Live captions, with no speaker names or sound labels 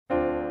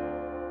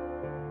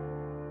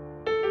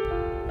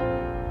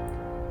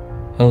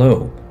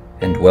Hello,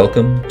 and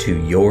welcome to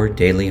Your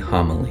Daily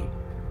Homily,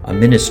 a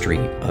ministry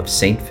of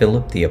St.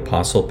 Philip the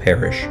Apostle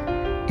Parish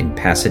in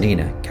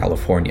Pasadena,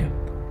 California.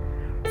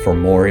 For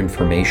more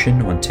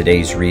information on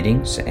today's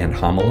readings and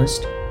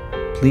homilist,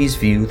 please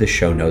view the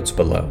show notes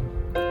below.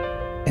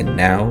 And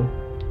now,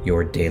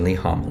 your daily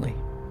homily.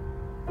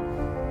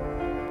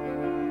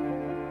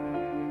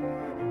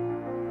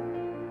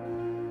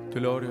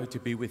 The Lord to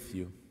be with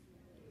you.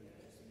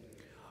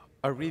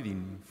 A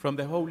reading from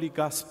the Holy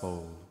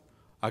Gospel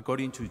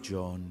according to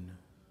John.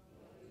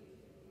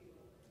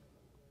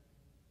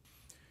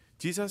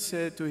 Jesus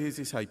said to his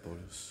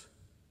disciples,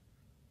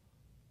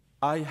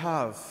 "I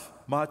have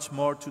much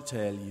more to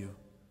tell you,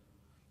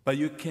 but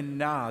you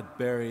cannot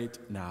bear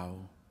it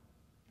now.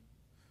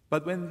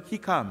 But when he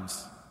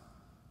comes,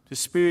 the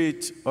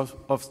Spirit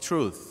of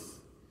truth,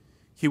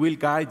 he will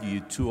guide you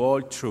to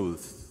all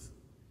truth.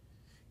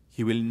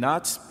 He will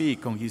not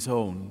speak on his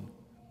own,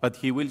 but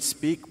he will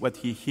speak what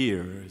he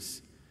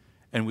hears,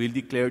 and will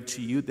declare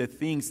to you the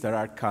things that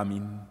are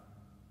coming.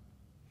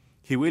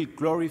 He will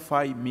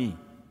glorify me,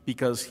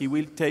 because he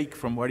will take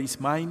from what is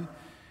mine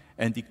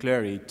and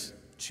declare it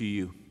to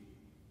you.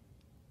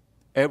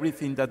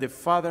 Everything that the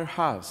Father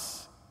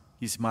has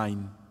is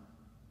mine.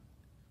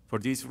 For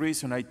this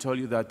reason I told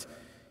you that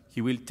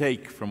he will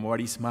take from what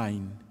is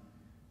mine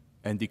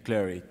and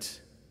declare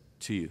it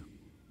to you."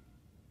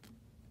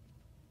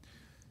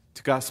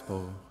 The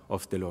Gospel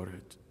of the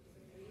Lord.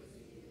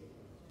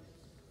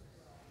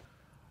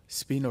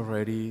 It's been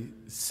already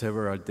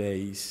several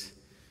days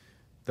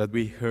that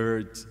we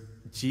heard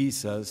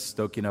Jesus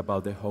talking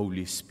about the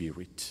Holy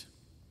Spirit.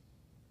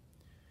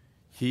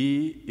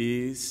 He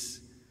is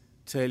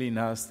telling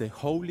us the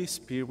Holy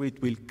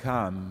Spirit will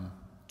come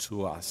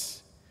to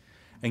us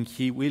and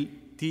he will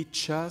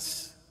teach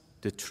us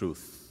the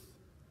truth.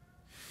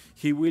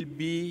 He will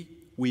be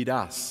with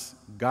us,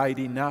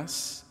 guiding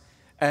us,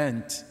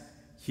 and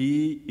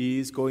he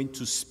is going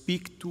to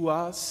speak to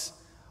us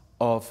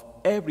of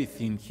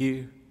everything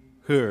he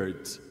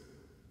heard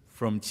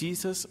from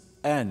Jesus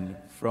and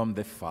from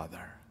the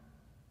Father.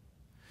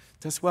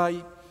 That's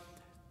why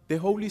the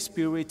Holy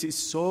Spirit is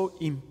so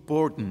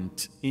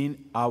important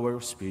in our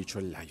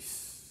spiritual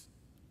life.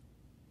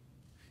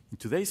 In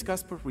today's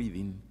Gospel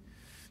reading,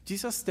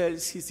 Jesus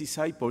tells his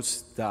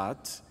disciples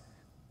that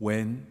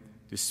when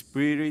the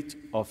Spirit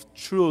of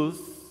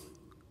truth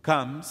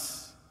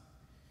comes,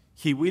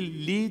 he will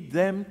lead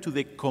them to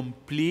the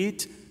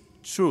complete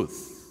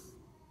truth.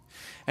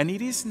 And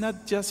it is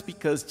not just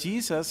because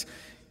Jesus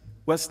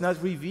was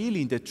not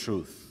revealing the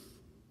truth.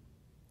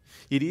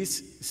 It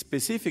is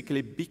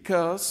specifically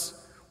because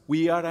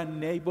we are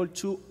unable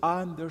to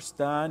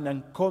understand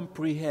and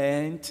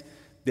comprehend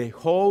the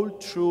whole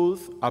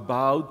truth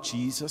about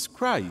Jesus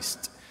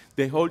Christ,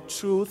 the whole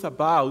truth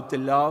about the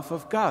love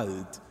of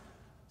God.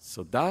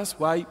 So that's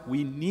why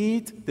we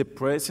need the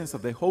presence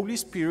of the Holy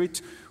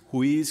Spirit,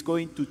 who is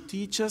going to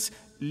teach us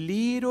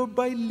little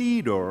by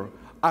little,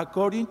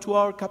 according to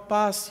our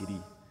capacity,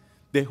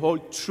 the whole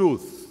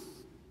truth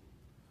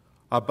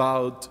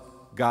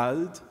about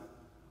God,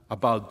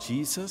 about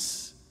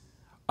Jesus,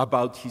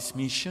 about his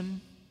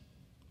mission,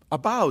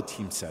 about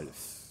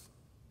himself.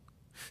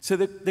 So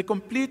the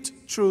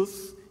complete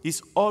truth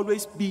is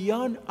always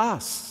beyond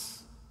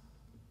us.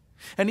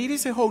 And it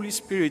is the Holy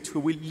Spirit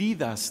who will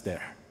lead us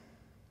there.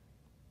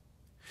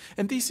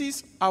 And this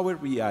is our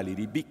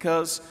reality,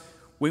 because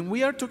when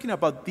we are talking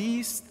about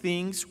these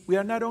things, we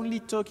are not only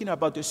talking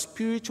about the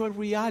spiritual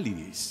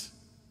realities,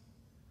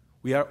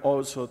 we are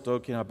also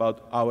talking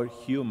about our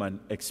human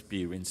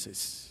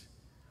experiences.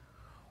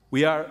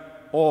 We are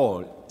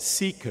all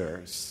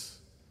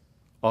seekers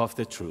of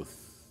the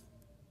truth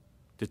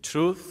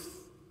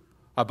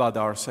about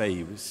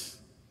ourselves,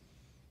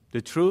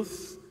 the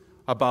truth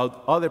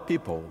about other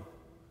people,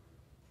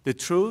 the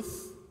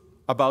truth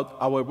about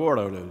our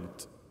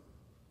world,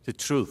 the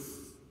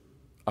truth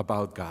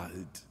about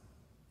God.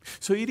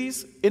 So it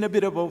is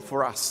inevitable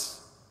for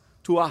us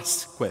to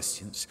ask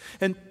questions.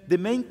 And the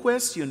main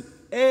question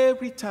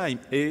every time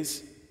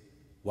is,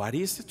 what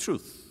is the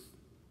truth?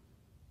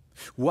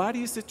 What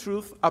is the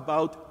truth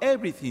about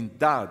everything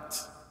that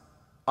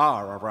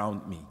are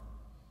around me?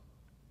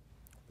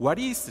 What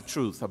is the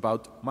truth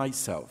about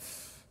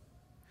myself?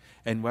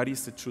 And what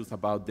is the truth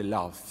about the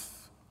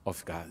love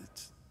of God?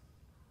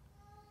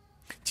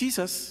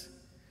 Jesus,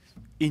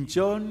 in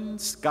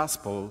John's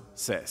Gospel,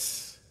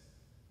 says,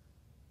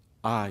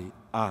 "I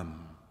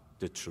am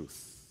the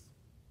truth."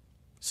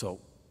 So,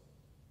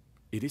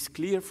 it is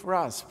clear for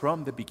us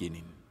from the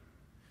beginning.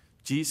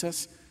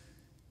 Jesus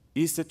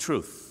is the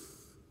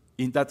truth,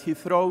 in that he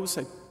throws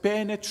a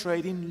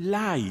penetrating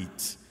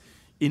light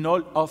in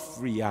all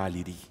of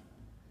reality,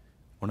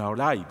 on our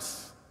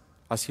lives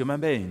as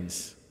human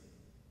beings,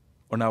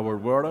 on our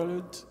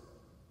world,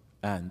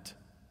 and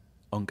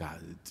on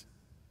God.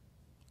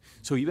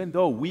 So even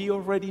though we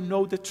already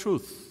know the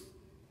truth,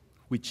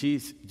 which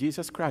is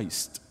Jesus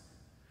Christ,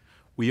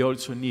 we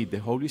also need the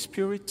Holy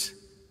Spirit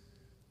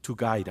to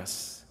guide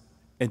us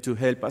and to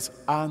help us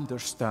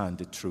understand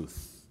the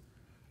truth,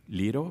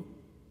 little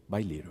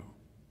by little.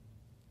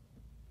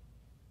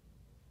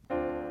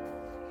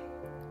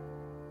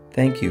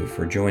 Thank you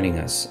for joining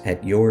us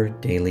at Your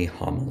Daily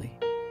Homily.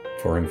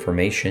 For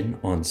information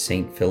on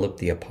St. Philip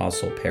the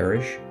Apostle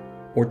Parish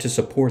or to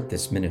support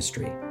this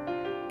ministry,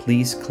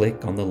 please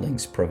click on the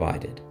links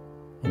provided.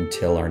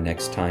 Until our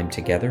next time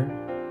together,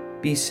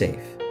 be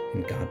safe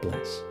and God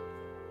bless.